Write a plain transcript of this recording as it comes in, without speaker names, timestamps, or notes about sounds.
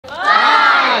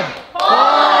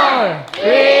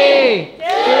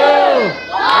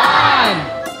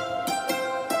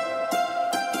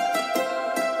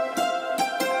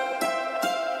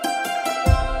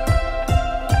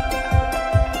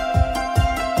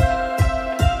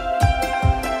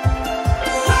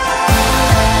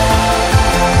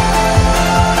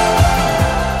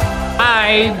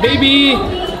baby.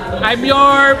 I'm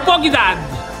your Pogi Dad.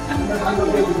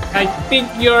 I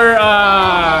think you're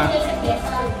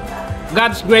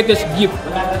God's greatest gift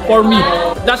for me.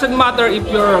 Doesn't matter if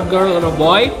you're a girl or a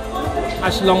boy,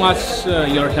 as long as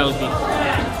you're healthy.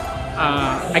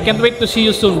 I can't wait to see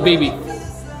you soon, baby.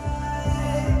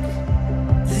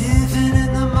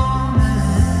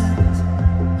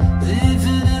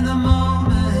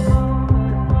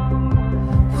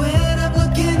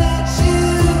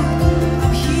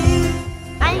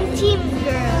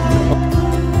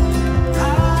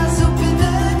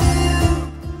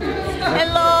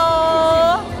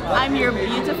 I'm your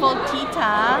beautiful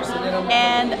tita,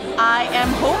 and I am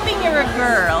hoping you're a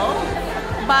girl,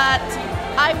 but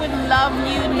I would love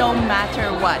you no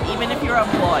matter what, even if you're a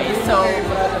boy. So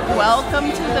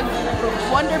welcome to the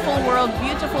wonderful world,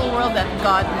 beautiful world that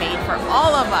God made for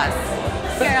all of us.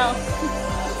 Girl.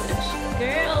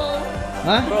 Girl.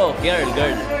 Huh? Bro, girl.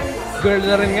 Girl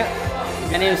na rin nga.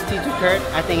 My name is Tito Kurt.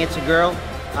 I think it's a girl.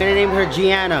 I'm gonna name her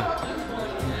Gianna.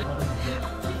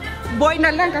 Boy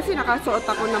na lang kasi nakasuot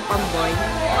ako ng pamboy.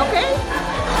 Okay?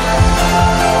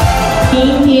 My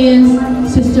name is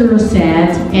Sister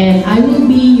Rosette, and I will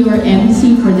be your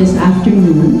MC for this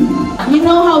afternoon. You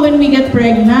know how when we get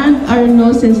pregnant, our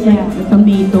nose is like a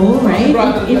tomato, right?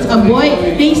 It's a boy.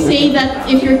 They say that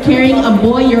if you're carrying a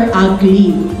boy, you're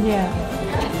ugly. Yeah.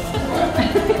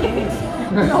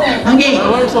 Okay.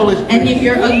 And if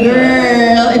you're a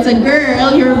girl, it's a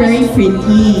girl, you're very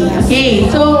pretty. Okay,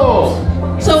 so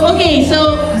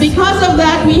because of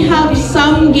that, we have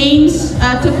some games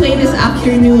to play this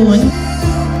afternoon.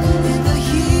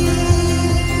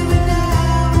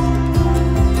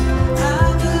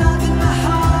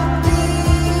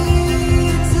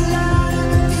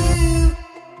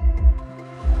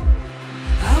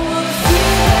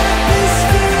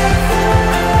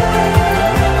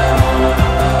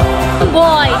 Team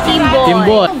boy. Team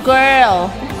boy.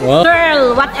 Girl. What?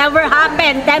 Girl, whatever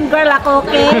happened, then girl ako,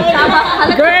 okay?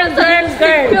 Girl.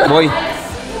 Boy,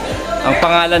 ang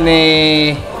pangalan ni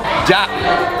Jack.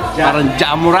 Parang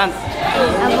Jamurant.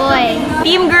 A boy.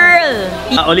 Team girl.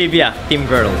 Olivia, team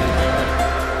girl.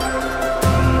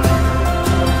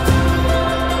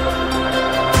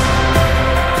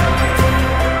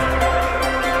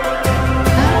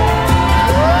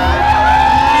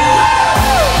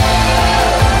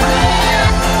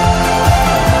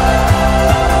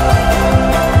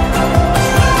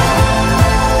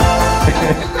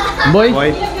 Boy? Oh,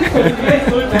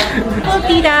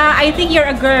 Tita, I think you're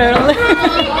a girl.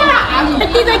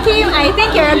 Tita Kim, I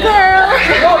think you're a girl.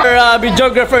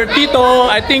 Videographer Tito,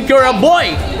 I think you're a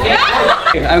boy.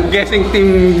 I'm guessing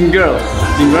team girl.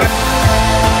 Team girl?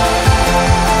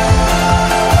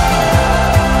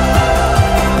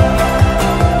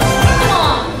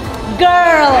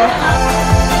 Girl.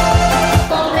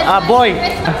 Boy.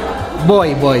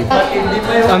 Boy.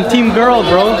 I'm team girl,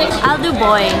 bro. I'll do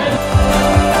boy.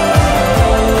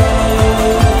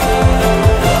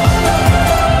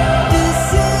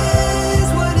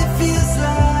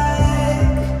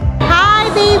 Hi,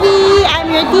 baby. I'm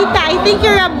your tita. I think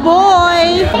you're a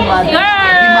boy.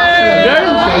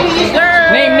 Girl.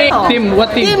 Name. Team,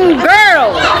 what team? Team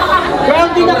girl. Girl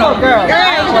din ako, girl.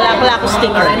 Wala ako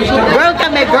sticker. Girl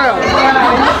kami, girl.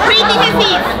 Pretty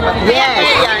disease. Yes.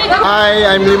 Hi,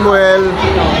 I'm Limuel.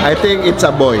 I think it's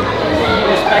a boy.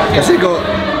 Kasi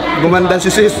gumanda si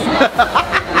sis.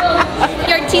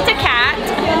 Your Tita Cat.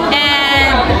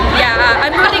 And yeah,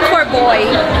 I'm rooting for boy.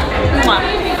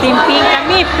 Team pink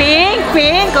kami.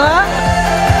 Pink, oh.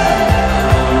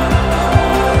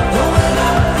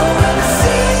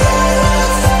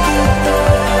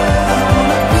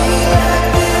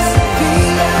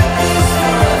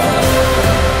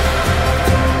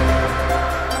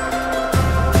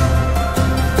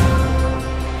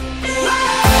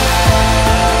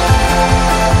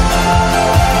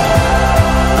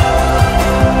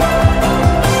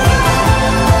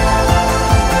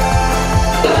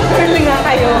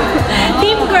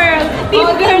 Team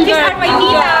girl, these are my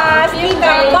titas.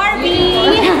 Tita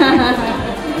Barbie.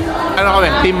 Ano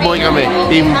kami? Team boy kami.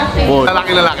 Team boy.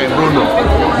 Lalaki, Bruno.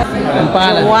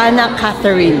 Joanna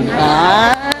Catherine.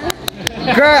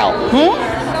 Girl.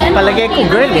 Palagay ko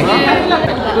girl eh.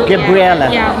 Gabriela.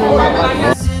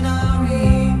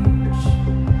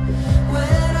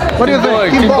 What do you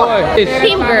think? Team boy.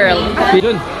 Team girl.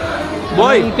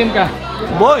 Boy. Team ka.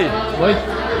 Boy.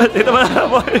 Ito ba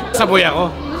na, boy? Sa boy ako.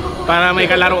 Para may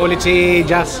kalaro ulit si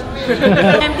Jazz.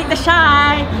 I'm Tita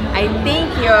Shy. I think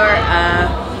you're a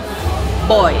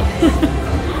boy.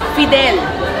 Fidel.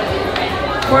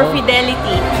 For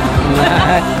fidelity.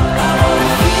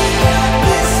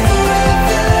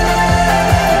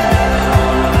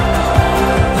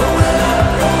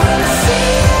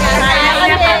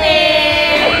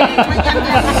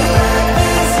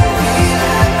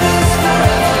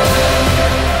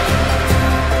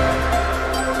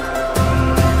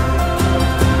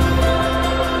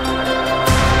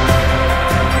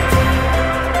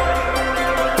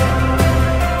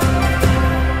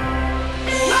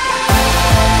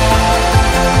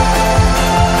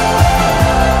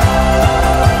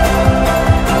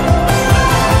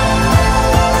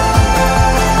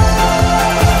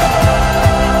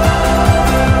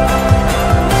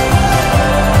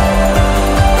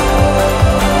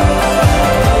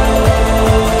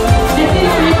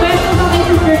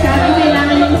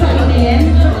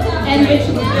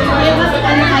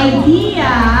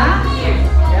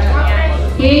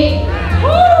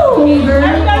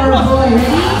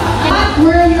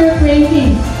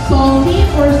 Salty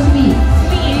or sweet?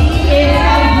 Sweet. It's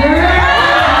a girl.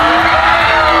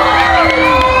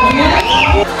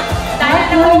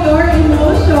 What are your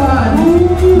emotions?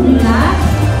 Relax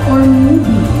or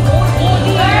moody?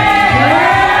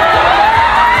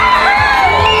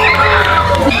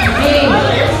 Hey,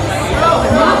 what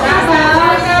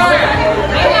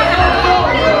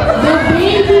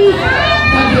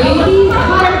about the baby's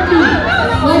heartbeat?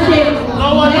 Was it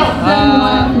less than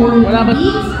 140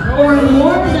 beats or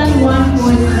more than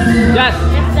 140? Yes.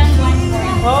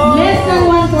 Less than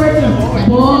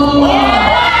 140. Whoa.